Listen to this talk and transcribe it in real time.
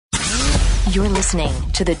You're listening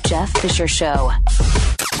to The Jeff Fisher Show.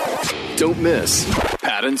 Don't miss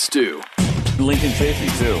Pat and Stu. Lincoln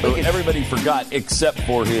Chafee, too. Everybody forgot except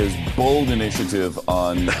for his bold initiative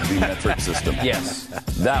on the metric system. Yes.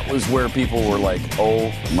 That was where people were like,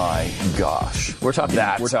 oh, my gosh. We're talking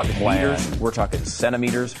meters, we're talking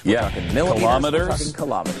centimeters, we're talking millimeters, kilometers. We're talking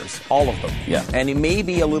kilometers, all of them. Yeah. And he may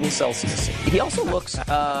be a little Celsius. He also looks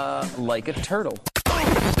like a turtle.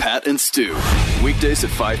 Pat and Stu, weekdays at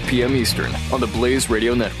 5 p.m. Eastern on the Blaze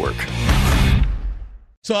Radio Network.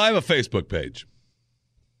 So I have a Facebook page.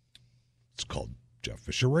 It's called Jeff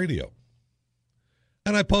Fisher Radio.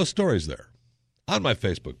 And I post stories there. On my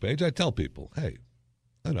Facebook page, I tell people, hey,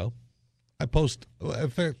 I post, in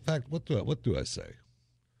fact, what do I say?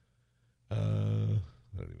 I don't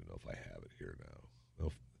even know if I have it here now.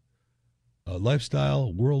 A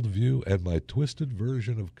lifestyle, worldview, and my twisted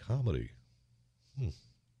version of comedy.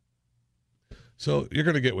 So you're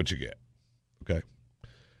going to get what you get, okay?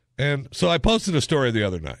 And so I posted a story the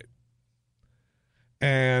other night.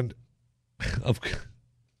 And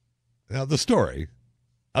now the story,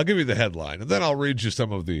 I'll give you the headline, and then I'll read you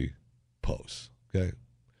some of the posts, okay?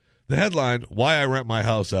 The headline, Why I Rent My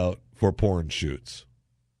House Out for Porn Shoots.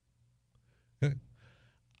 Okay?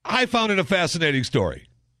 I found it a fascinating story.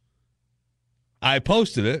 I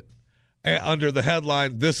posted it under the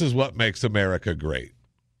headline, This is What Makes America Great.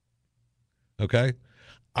 Okay?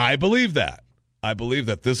 I believe that. I believe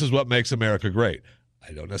that this is what makes America great.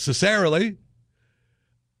 I don't necessarily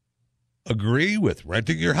agree with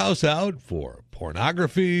renting your house out for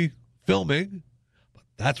pornography filming, but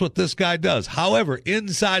that's what this guy does. However,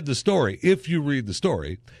 inside the story, if you read the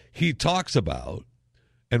story, he talks about,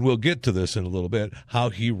 and we'll get to this in a little bit,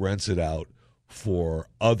 how he rents it out for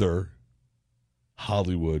other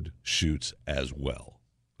Hollywood shoots as well.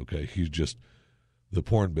 Okay, the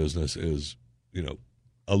porn business is,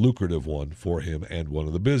 a lucrative one for him and one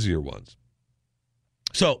of the busier ones.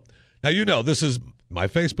 So, now this is my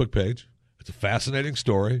Facebook page. It's a fascinating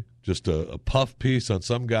story, just a puff piece on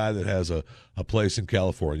some guy that has a place in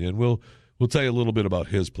California. And we'll tell you a little bit about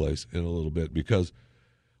his place in a little bit because,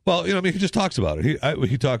 he just talks about it.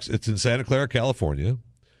 He talks, it's in Santa Clara, California.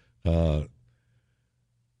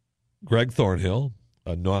 Greg Thornhill,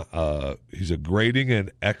 he's a grading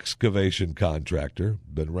and excavation contractor,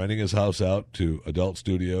 been renting his house out to adult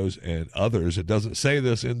studios and others. It doesn't say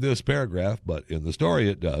this in this paragraph, but in the story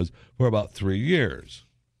it does, for about 3 years.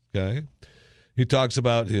 Okay? He talks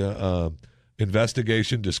about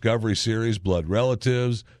investigation discovery series, Blood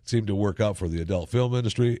Relatives, seemed to work out for the adult film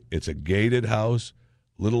industry. It's a gated house,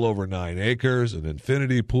 little over 9 acres, an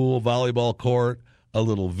infinity pool, volleyball court, a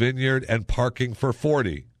little vineyard, and parking for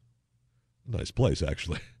 40. Nice place,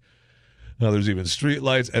 actually. Now, there's even street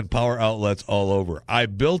lights and power outlets all over. I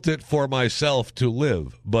built it for myself to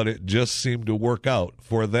live, but it just seemed to work out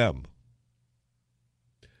for them.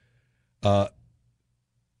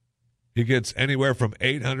 He gets anywhere from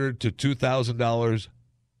 $800 to $2,000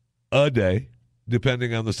 a day,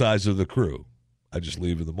 depending on the size of the crew. I just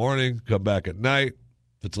leave in the morning, come back at night.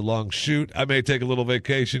 If it's a long shoot, I may take a little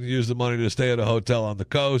vacation, use the money to stay at a hotel on the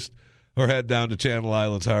coast, or head down to Channel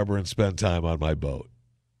Islands Harbor and spend time on my boat.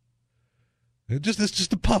 It's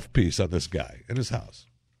just a puff piece on this guy in his house.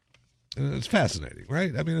 And it's fascinating,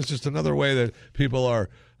 right? I mean, it's just another way that people are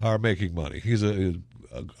making money. He's a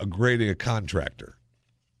contractor.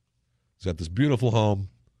 He's got this beautiful home.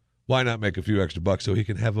 Why not make a few extra bucks so he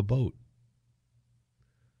can have a boat?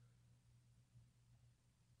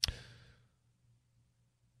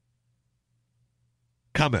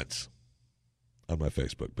 Comments on my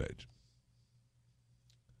Facebook page.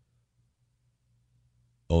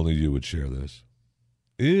 Only you would share this.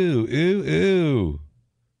 Ew, ew, ew.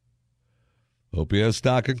 Hope he has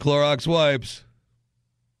stock in Clorox wipes.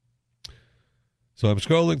 So I'm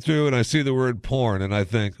scrolling through and I see the word porn and I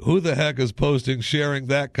think, who the heck is posting, sharing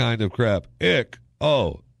that kind of crap? Ick.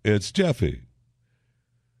 Oh, it's Jeffy.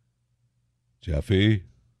 Jeffy,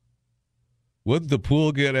 wouldn't the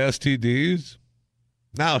pool get STDs?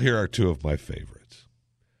 Now here are two of my favorites.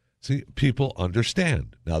 See, people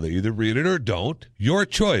understand. Now they either read it or don't. Your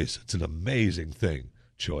choice. It's an amazing thing.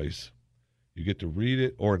 Choice. You get to read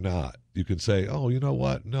it or not. You can say, oh, you know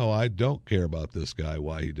what? No, I don't care about this guy,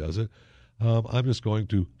 why he does it. I'm just going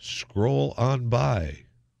to scroll on by.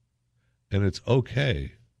 And it's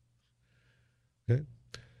okay. Okay.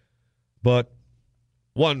 But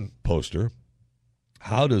one poster,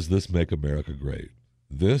 how does this make America great?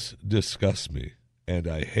 This disgusts me, and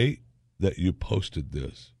I hate that you posted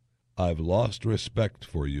this. I've lost respect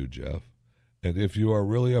for you, Jeff. And if you are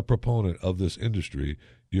really a proponent of this industry,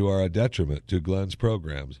 you are a detriment to Glenn's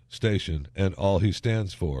programs, station, and all he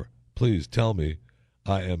stands for. Please tell me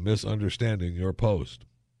I am misunderstanding your post.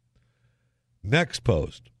 Next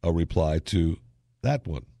post, a reply to that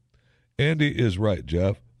one. Andy is right,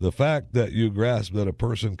 Jeff. The fact that you grasp that a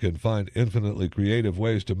person can find infinitely creative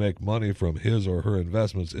ways to make money from his or her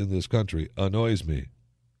investments in this country annoys me.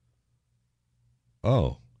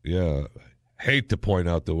 Oh, yeah. Hate to point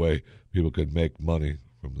out the way people can make money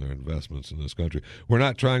from their investments in this country. We're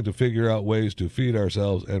not trying to figure out ways to feed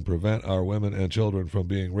ourselves and prevent our women and children from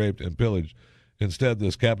being raped and pillaged. Instead,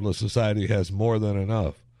 this capitalist society has more than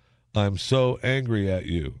enough. I'm so angry at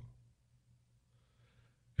you.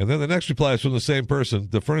 And then the next reply is from the same person.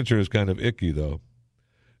 The furniture is kind of icky, though.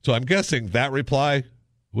 So I'm guessing that reply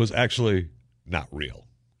was actually not real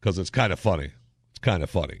because it's kind of funny. It's kind of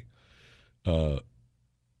funny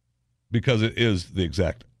because it is the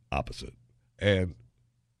exact opposite. And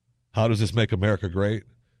how does this make America great?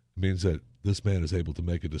 It means that this man is able to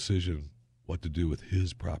make a decision what to do with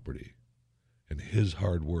his property and his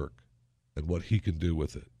hard work and what he can do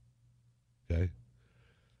with it. Okay?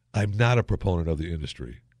 I'm not a proponent of the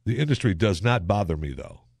industry. The industry does not bother me,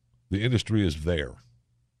 though. The industry is there.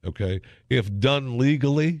 Okay? If done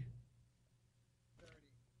legally,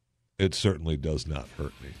 it certainly does not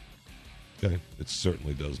hurt me. Okay? It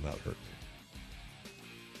certainly does not hurt me.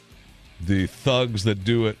 The thugs that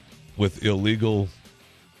do it with illegal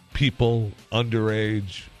people,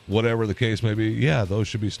 underage, whatever the case may be, yeah, those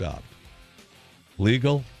should be stopped.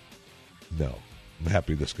 Legal? No. I'm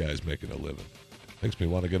happy this guy's making a living. Makes me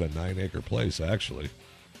want to get a 9-acre place, actually.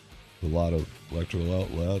 A lot of electrical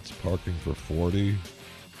outlets, parking for 40. How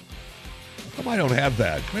come I don't have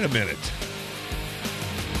that? Wait a minute.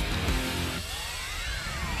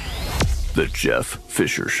 The Jeff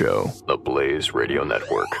Fisher Show, the Blaze Radio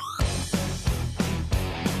Network.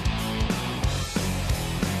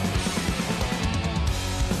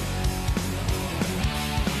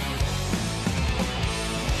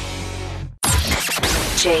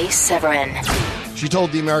 Jay Severin. She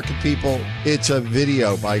told the American people it's a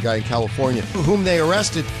video by a guy in California whom they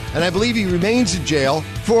arrested, and I believe he remains in jail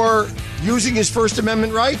for using his First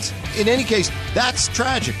Amendment rights. In any case, that's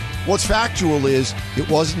tragic. What's factual is it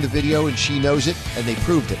wasn't the video, and she knows it, and they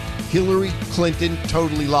proved it. Hillary Clinton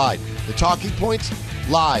totally lied. The talking points?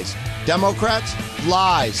 Lies. Democrats?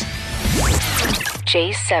 Lies.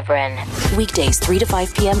 Jay Severin. Weekdays 3 to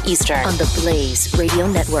 5 p.m. Eastern on the Blaze Radio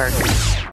Network.